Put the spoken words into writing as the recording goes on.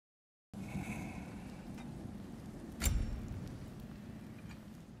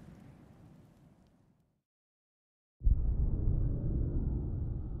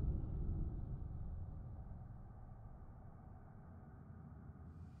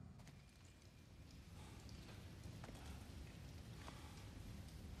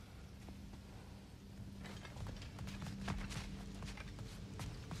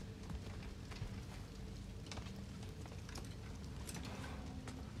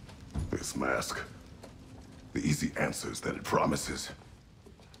This mask. The easy answers that it promises.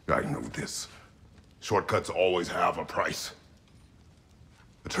 I know this. Shortcuts always have a price.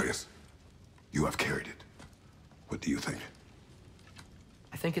 Atreus, you have carried it. What do you think?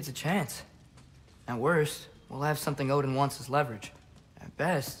 I think it's a chance. At worst, we'll have something Odin wants as leverage. At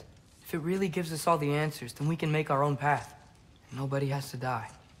best, if it really gives us all the answers, then we can make our own path. And nobody has to die.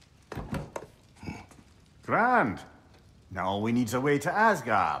 Grand. Now all we need's a way to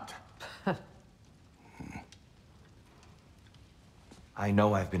Asgard. I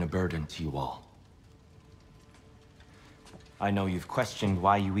know I've been a burden to you all. I know you've questioned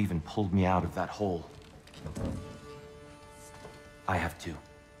why you even pulled me out of that hole. I have too.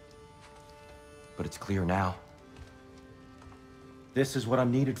 But it's clear now. This is what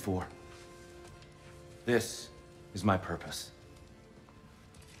I'm needed for. This is my purpose.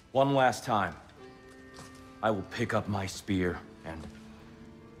 One last time, I will pick up my spear and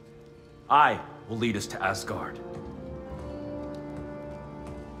I will lead us to Asgard.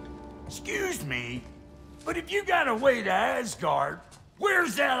 Excuse me, but if you got a way to Asgard,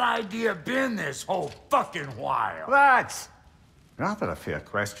 where's that idea been this whole fucking while? That's rather a fair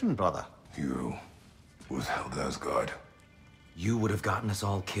question, brother. You withheld Asgard. You would have gotten us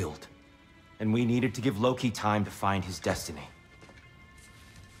all killed. And we needed to give Loki time to find his destiny.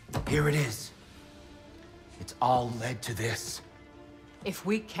 Here it is. It's all led to this. If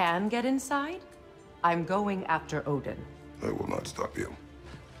we can get inside, I'm going after Odin. I will not stop you.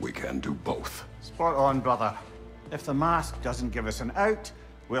 We can do both. Spot on, brother. If the mask doesn't give us an out,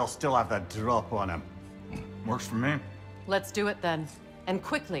 we'll still have the drop on him. Works for me. Let's do it then. And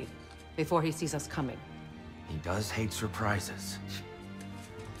quickly, before he sees us coming. He does hate surprises.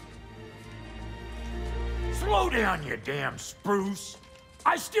 Slow down, you damn spruce.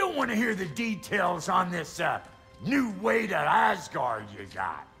 I still want to hear the details on this, new way to Asgard you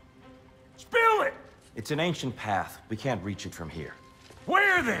got. Spill it! It's an ancient path. We can't reach it from here.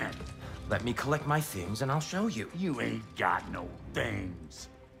 Where then? Let me collect my things and I'll show you. You ain't got no things.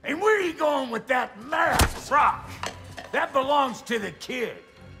 And where are you going with that mask, Brok? That belongs to the kid.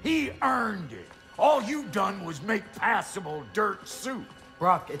 He earned it. All you done was make passable dirt soup.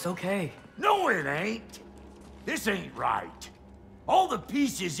 Brok, it's okay. No, it ain't. This ain't right. All the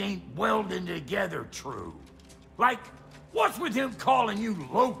pieces ain't welding together true. Like, what's with him calling you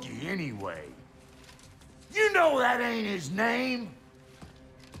Loki anyway? You know that ain't his name.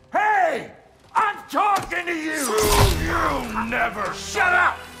 Hey! I'm talking to you! You never shut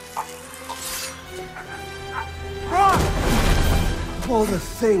up! All the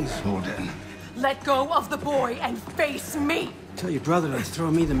things. Odin. Let go of the boy and face me! Tell your brother to throw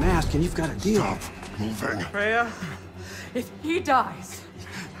me the mask and you've got a deal. Stop moving. Freya, if he dies...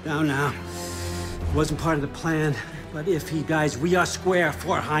 Now. It wasn't part of the plan, but if he dies, we are square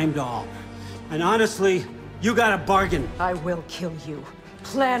for Heimdall. And honestly, you got a bargain. I will kill you.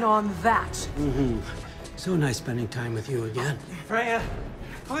 Plan on that. Mm-hmm. So nice spending time with you again. Freya,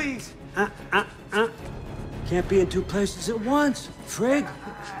 please. Can't be in two places at once, Frigg.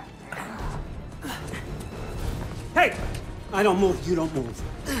 Hey! I don't move, you don't move.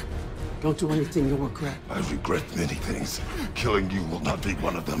 Don't do anything you'll regret. I regret many things. Killing you will not be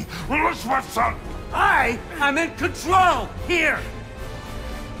one of them. Son! I am in control here!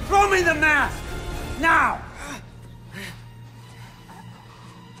 Throw me the mask! Now!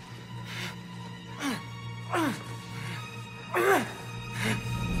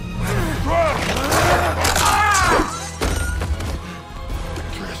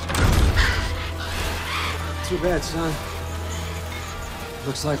 Too bad, son.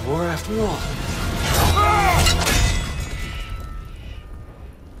 Looks like war after all.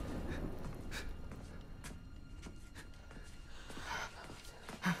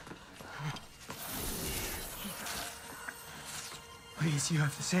 Please, you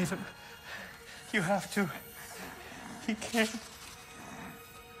have to save him. You have to. He can't.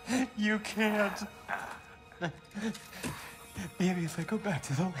 You can't. Maybe if I go back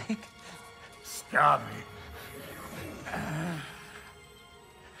to the lake. Stop it.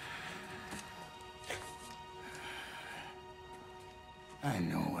 I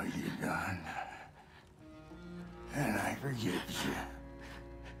know what you've done. And I forgive you.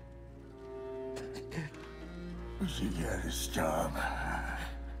 But you gotta stop.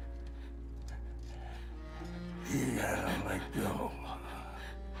 You gotta let go.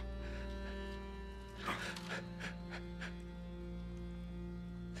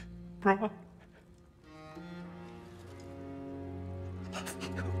 Brok.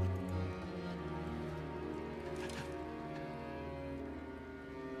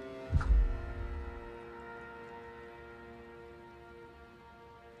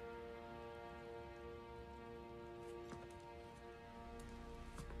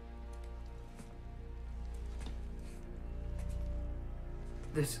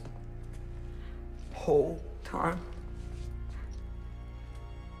 This whole time?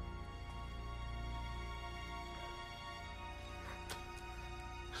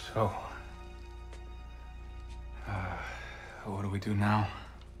 So, what do we do now?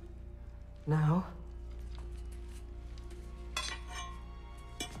 Now?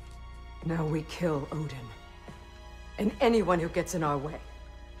 Now we kill Odin. And anyone who gets in our way.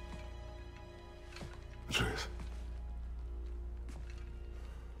 Atreus.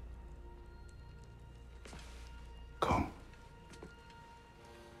 Come.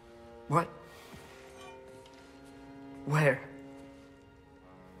 What? Where?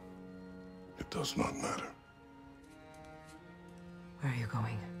 It does not matter. Where are you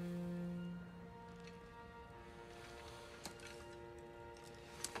going?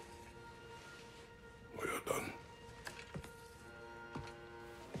 We are done.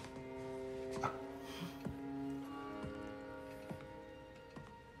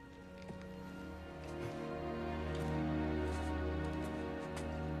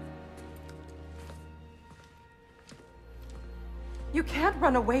 You can't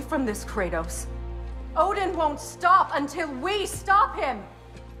run away from this, Kratos. Odin won't stop until we stop him!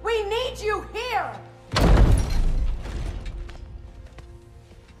 We need you here!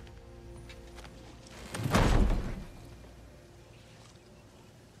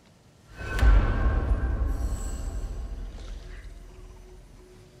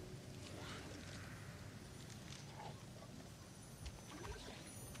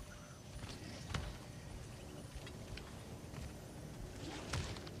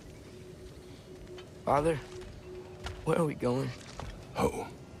 Father, where are we going? Home.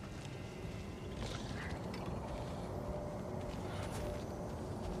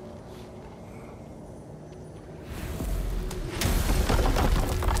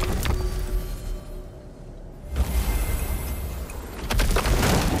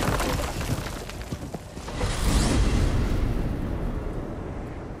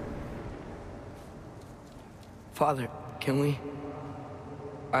 Father, can we?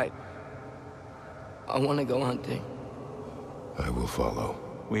 I want to go hunting. I will follow.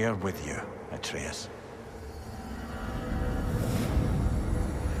 We are with you, Atreus.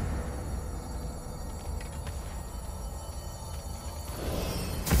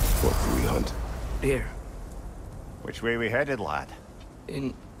 What do we hunt? Deer. Which way we headed, lad?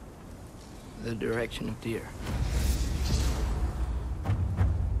 In the direction of deer.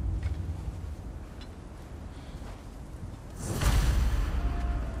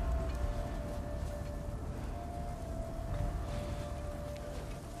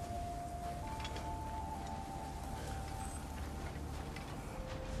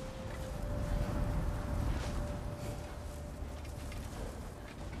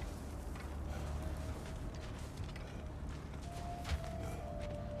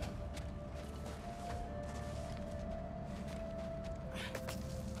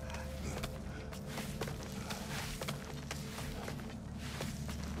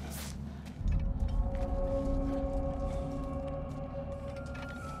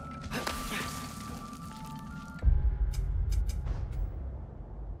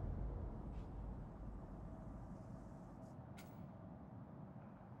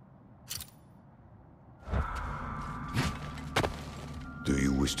 Do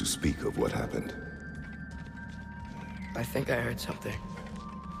you wish to speak of what happened? I think I heard something.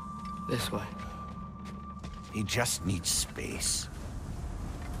 This way. He just needs space.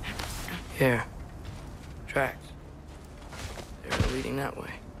 Here. Tracks. They're leading that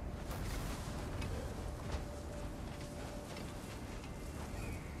way.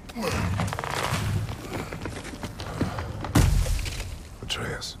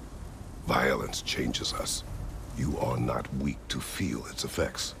 Atreus, violence changes us. You are not weak to feel its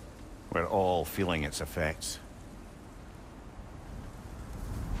effects. We're all feeling its effects.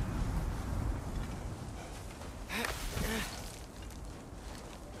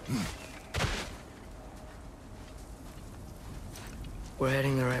 We're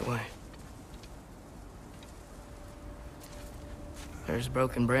heading the right way. There's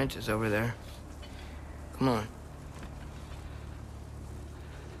broken branches over there. Come on.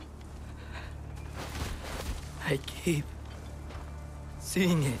 I keep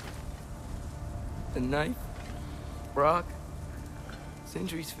seeing it. The knife, Brok,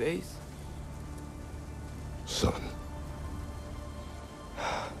 Sindri's face. Son.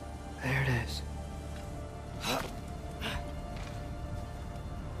 There it is.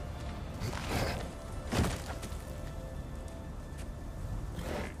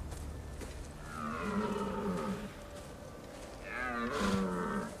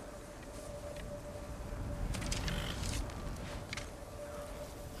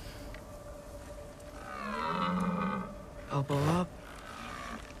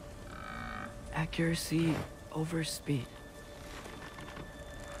 Accuracy over speed.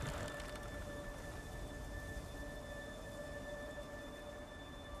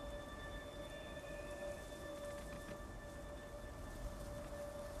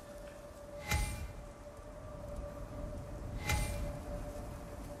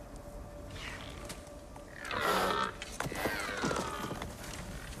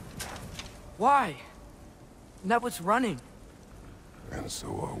 Why? That was running. And so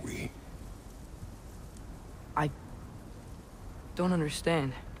are we. I don't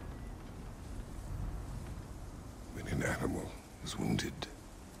understand. When an animal is wounded,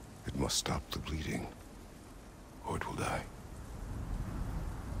 it must stop the bleeding, or it will die.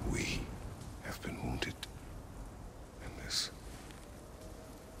 We have been wounded, and this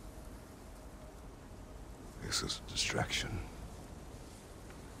is a distraction.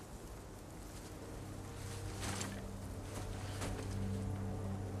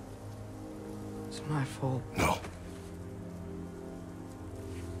 It's my fault. No.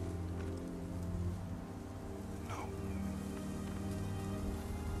 No.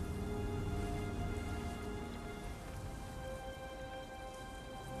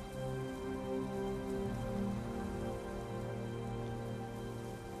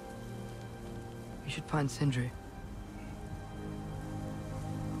 We should find Sindri.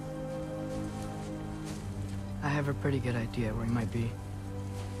 I have a pretty good idea where he might be.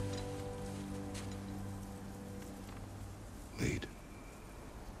 Lead.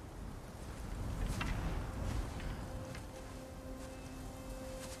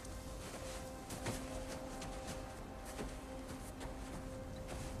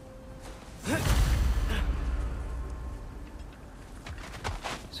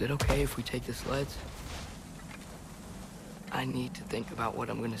 Is it okay if we take the sleds? I need to think about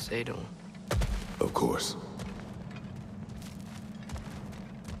what I'm gonna say to him. Of course.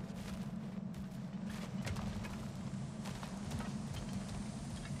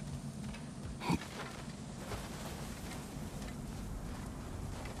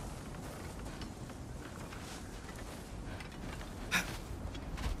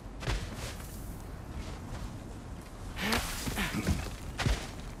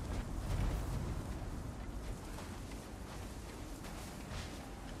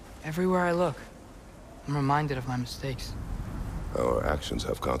 Everywhere I look, I'm reminded of my mistakes. Our actions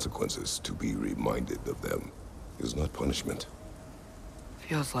have consequences. To be reminded of them is not punishment.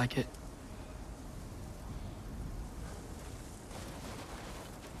 Feels like it.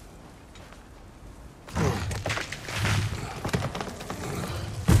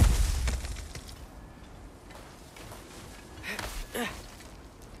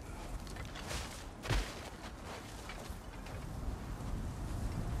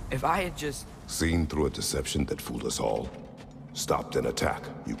 If I had just... Seen through a deception that fooled us all. Stopped an attack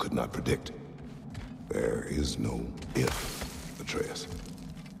you could not predict. There is no if, Atreus.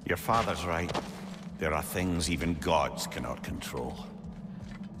 Your father's right. There are things even gods cannot control.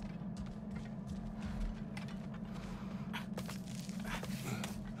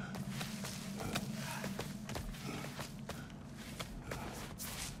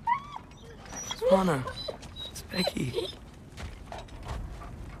 Swanna, it's Becky.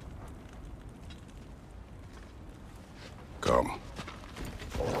 Come.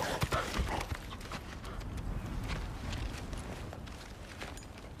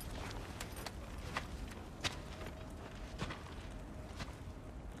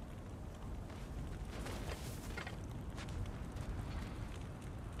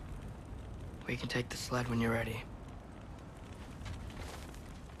 We can take the sled when you're ready.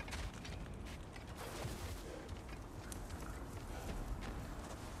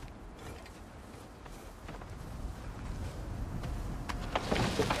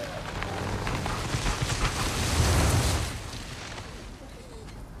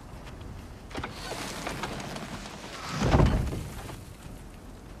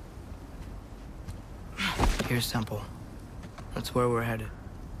 Here's Temple. That's where we're headed.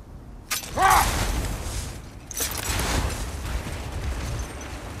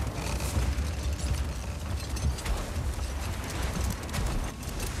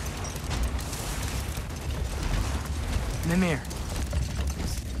 Mimir,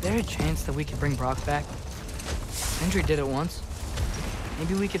 is there a chance that we could bring Brok back? Sindri did it once.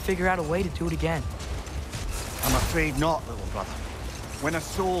 Maybe we could figure out a way to do it again. I'm afraid not, little brother. When a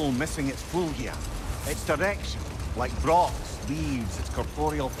soul missing its fulgia, its direction, like Brok's, leaves its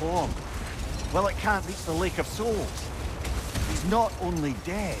corporeal form, well, it can't reach the Lake of Souls. He's not only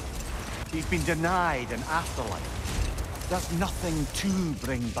dead, he's been denied an afterlife. There's nothing to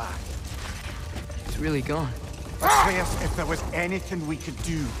bring back. He's really gone. Atreus, if there was anything we could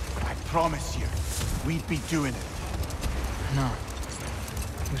do, I promise you, we'd be doing it. No.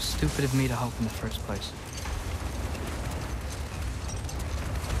 It was stupid of me to hope in the first place.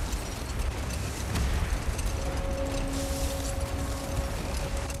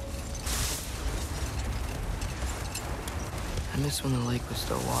 I miss when the lake was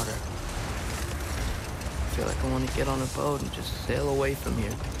still water. I feel like I want to get on a boat and just sail away from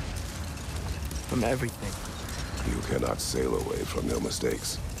here. From everything. You cannot sail away from your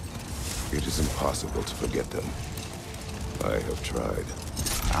mistakes. It is impossible to forget them. I have tried.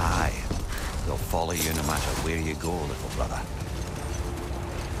 Aye. They'll follow you no matter where you go, little brother.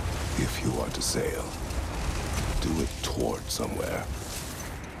 If you are to sail, do it toward somewhere.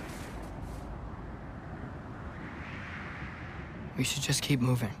 We should just keep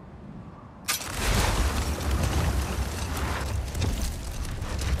moving.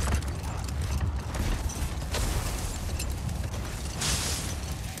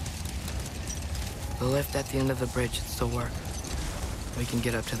 The lift at the end of the bridge should still work. We can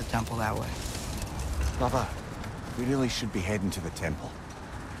get up to the temple that way. Brother, we really should be heading to the temple.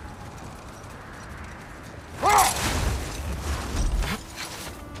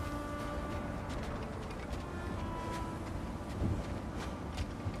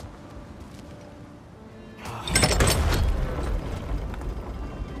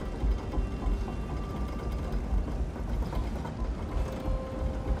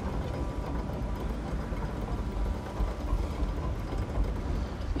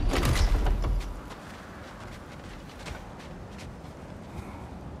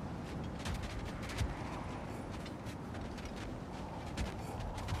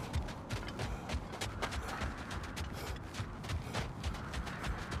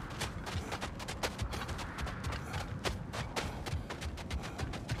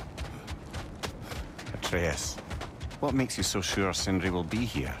 Atreus, what makes you so sure Sindri will be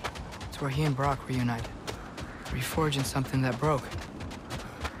here? It's where he and Brok reunited. Reforging something that broke.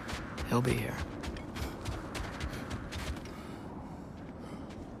 He'll be here.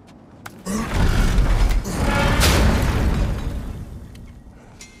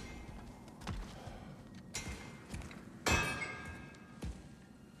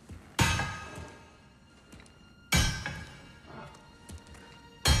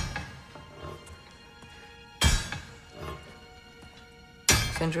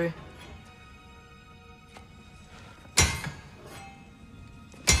 Sindri?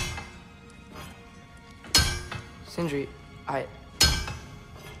 Sindri,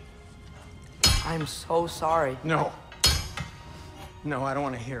 I'm so sorry. No. No, I don't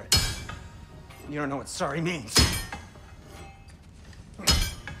want to hear it. You don't know what sorry means.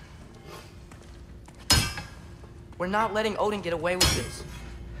 We're not letting Odin get away with this.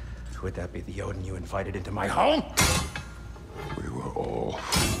 Would that be the Odin you invited into my home? We were all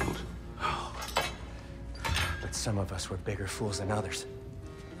fooled. But some of us were bigger fools than others.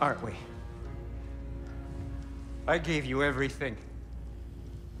 Aren't we? I gave you everything.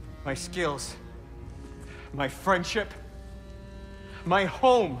 My skills. My friendship. My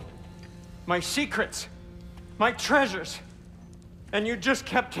home. My secrets. My treasures. And you just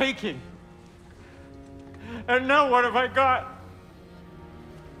kept taking. And now what have I got?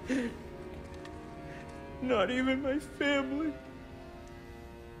 Not even my family.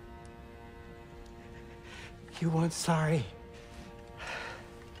 You want sorry?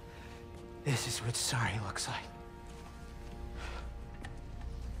 This is what sorry looks like.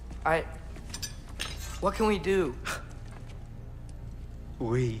 What can we do?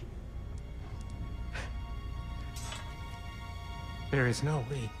 We. There is no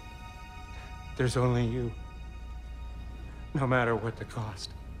we. There's only you. No matter what the cost.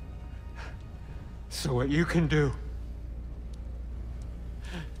 So what you can do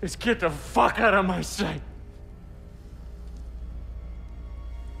is get the fuck out of my sight.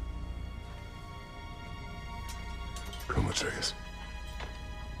 Come, Atreus.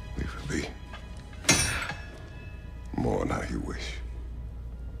 Leave it be. Mourn how you wish.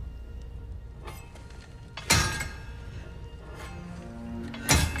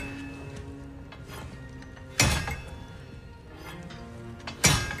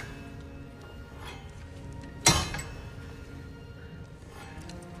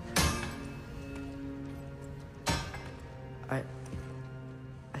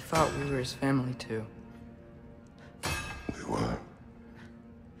 I thought we were his family too. We were.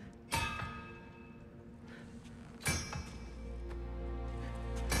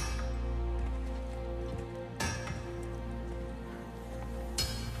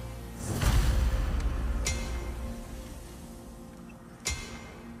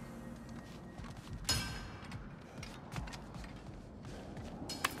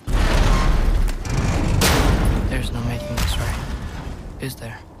 There's no making this right, is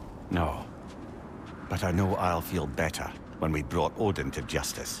there? No. But I know I'll feel better when we brought Odin to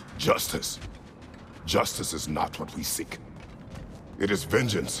justice. Justice. Justice is not what we seek. It is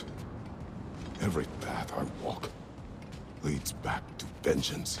vengeance. Every path I walk leads back to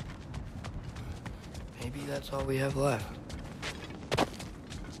vengeance. Maybe that's all we have left.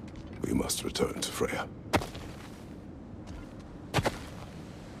 We must return to Freya.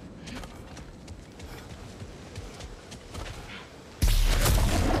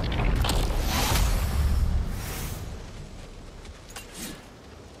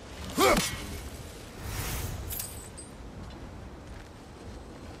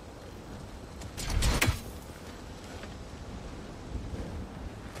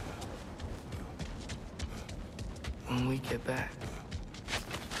 When we get back,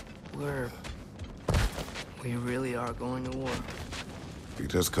 we really are going to war.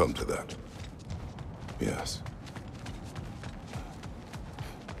 It has come to that. Yes.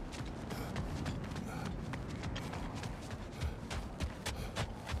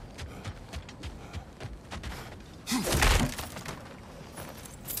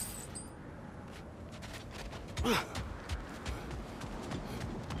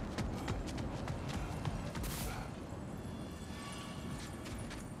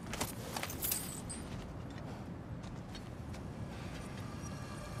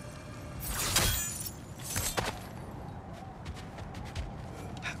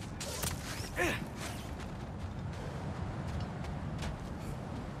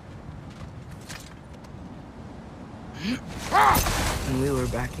 When we were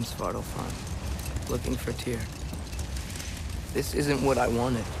back in Svartalfheim, looking for Tyr. This isn't what I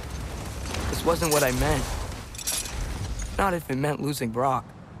wanted. This wasn't what I meant. Not if it meant losing Brok.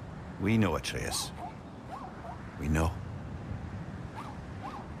 We know, Atreus. We know.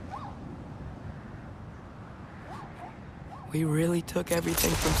 We really took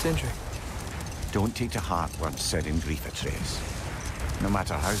everything from Sindri. Don't take to heart words said in grief, Atreus. No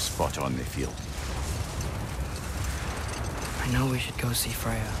matter how spot on they feel. I know we should go see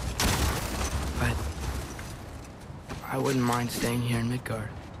Freya, but I wouldn't mind staying here in Midgard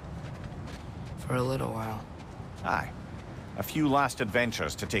for a little while. Aye. A few last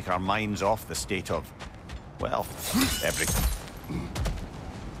adventures to take our minds off the state of, well, everything.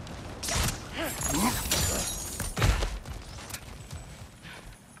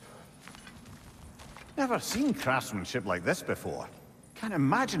 Never seen craftsmanship like this before. Can't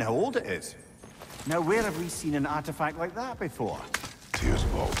imagine how old it is. Now, where have we seen an artifact like that before? Tyr's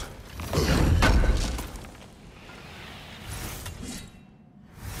vault.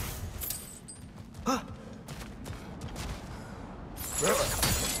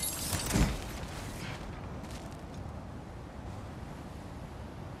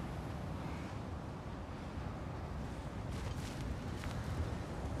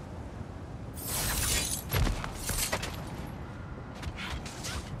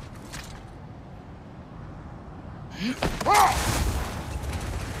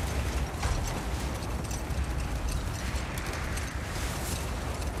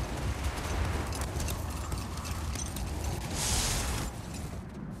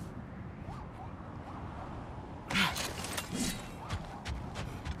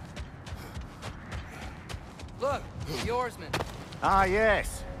 Look, the oarsmen. Ah,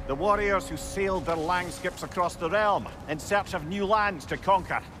 yes. The warriors who sailed their langskips across the realm in search of new lands to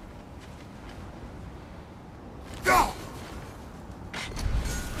conquer.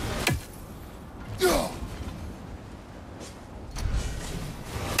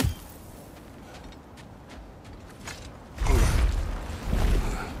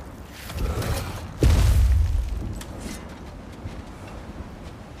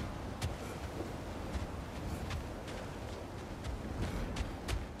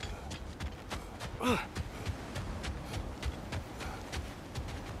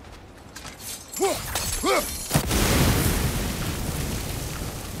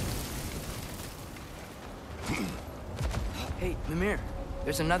 Hey, Mimir,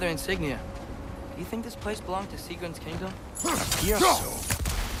 there's another insignia. Do you think this place belonged to Sigrun's kingdom? Appears so.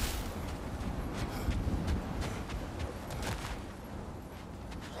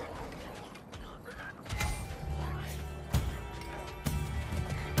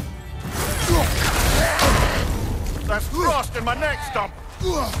 There's frost in my neck stump!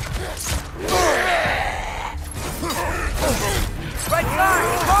 Right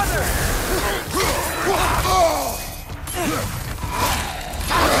side! Farther!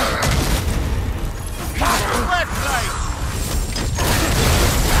 Left side!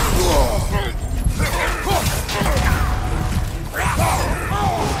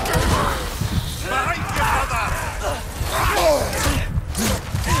 Behind you, brother!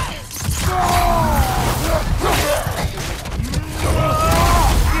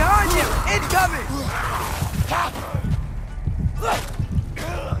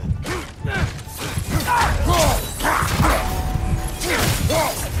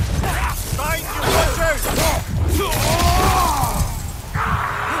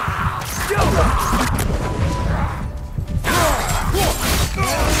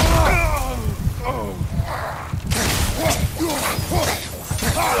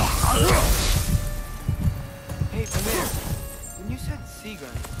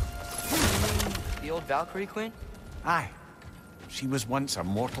 Valkyrie Queen? Aye. She was once a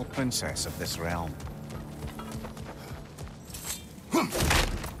mortal princess of this realm.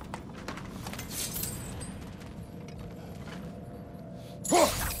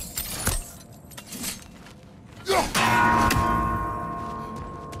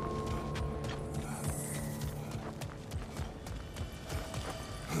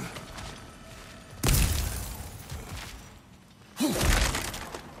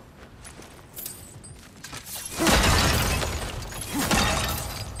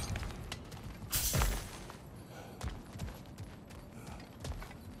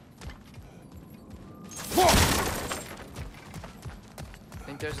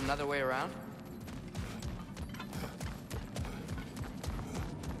 Think there's another way around?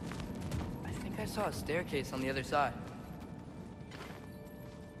 I think I saw a staircase on the other side.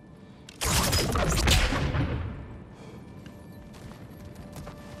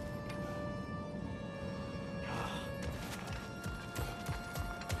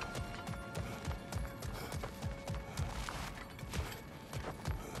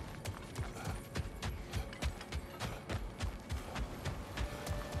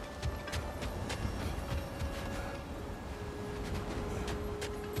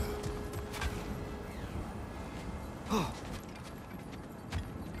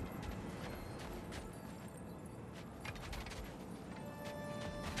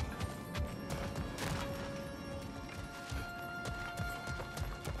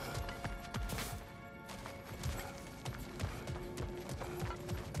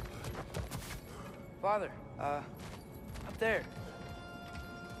 Father, up there.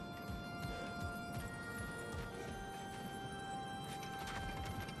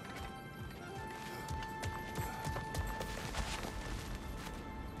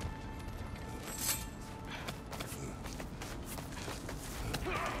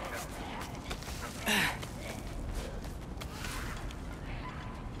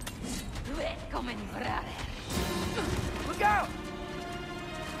 Look out!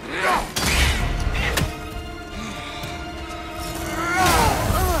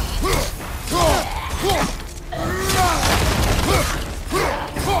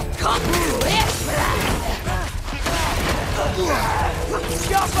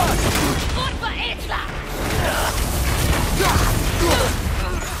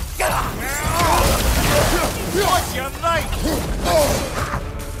 What's your name?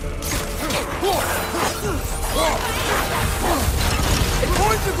 The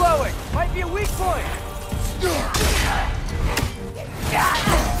points are glowing! Might be a weak point!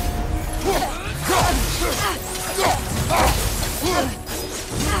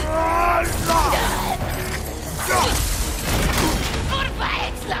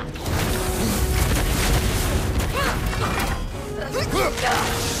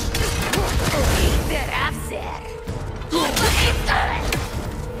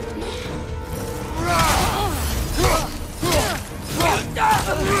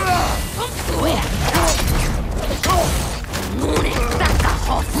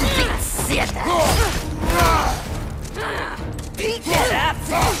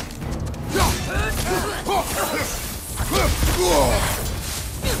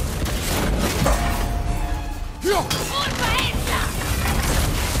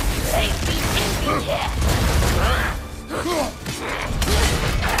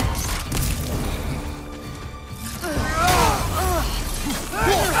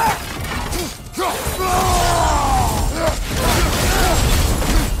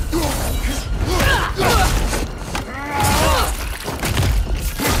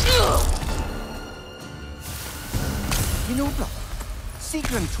 You know, brother,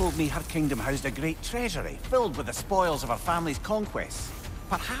 Sigrun told me her kingdom housed a great treasury filled with the spoils of her family's conquests.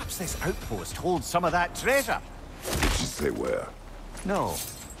 Perhaps this outpost holds some of that treasure. Did she say where? No,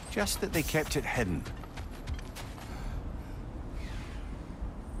 just that they kept it hidden.